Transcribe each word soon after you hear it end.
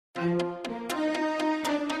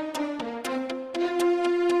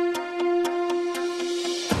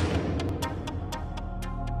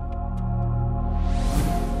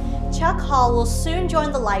Hall will soon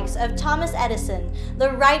join the likes of Thomas Edison,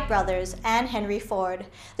 the Wright brothers, and Henry Ford.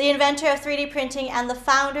 The inventor of 3D printing and the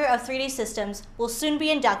founder of 3D systems will soon be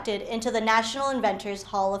inducted into the National Inventors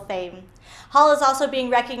Hall of Fame. Hall is also being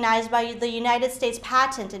recognized by the United States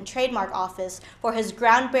Patent and Trademark Office for his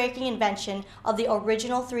groundbreaking invention of the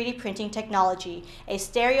original 3D printing technology, a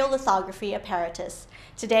stereolithography apparatus.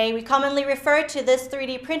 Today, we commonly refer to this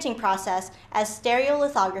 3D printing process as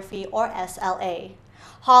stereolithography or SLA.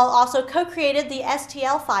 Hall also co-created the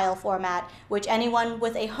STL file format, which anyone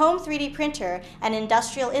with a home 3D printer and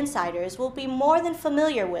industrial insiders will be more than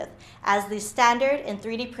familiar with as the standard in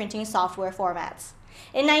 3D printing software formats.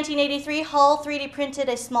 In 1983, Hall 3D printed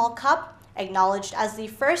a small cup, acknowledged as the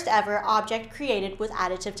first ever object created with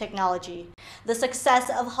additive technology. The success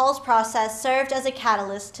of Hall's process served as a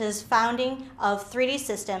catalyst to his founding of 3D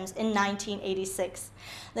Systems in 1986.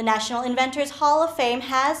 The National Inventors Hall of Fame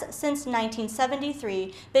has, since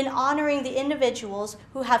 1973, been honoring the individuals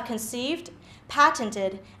who have conceived,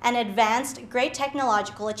 patented, and advanced great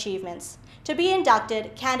technological achievements. To be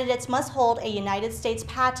inducted, candidates must hold a United States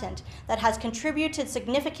patent that has contributed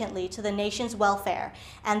significantly to the nation's welfare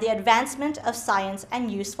and the advancement of science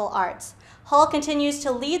and useful arts. Hall continues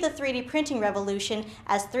to lead the 3D printing revolution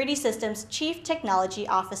as 3D Systems Chief Technology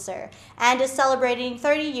Officer and is celebrating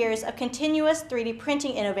 30 years of continuous 3D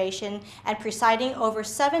printing innovation and presiding over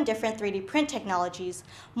 7 different 3D print technologies,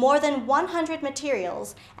 more than 100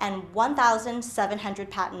 materials, and 1,700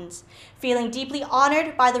 patents. Feeling deeply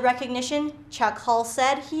honored by the recognition, Chuck Hull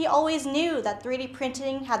said he always knew that 3D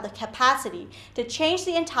printing had the capacity to change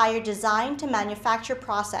the entire design to manufacture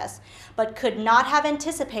process, but could not have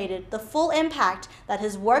anticipated the full impact that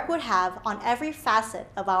his work would have on every facet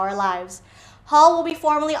of our lives. Hall will be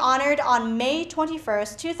formally honored on May 21,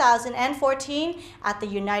 2014 at the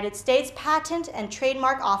United States Patent and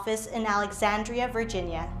Trademark Office in Alexandria,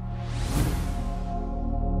 Virginia.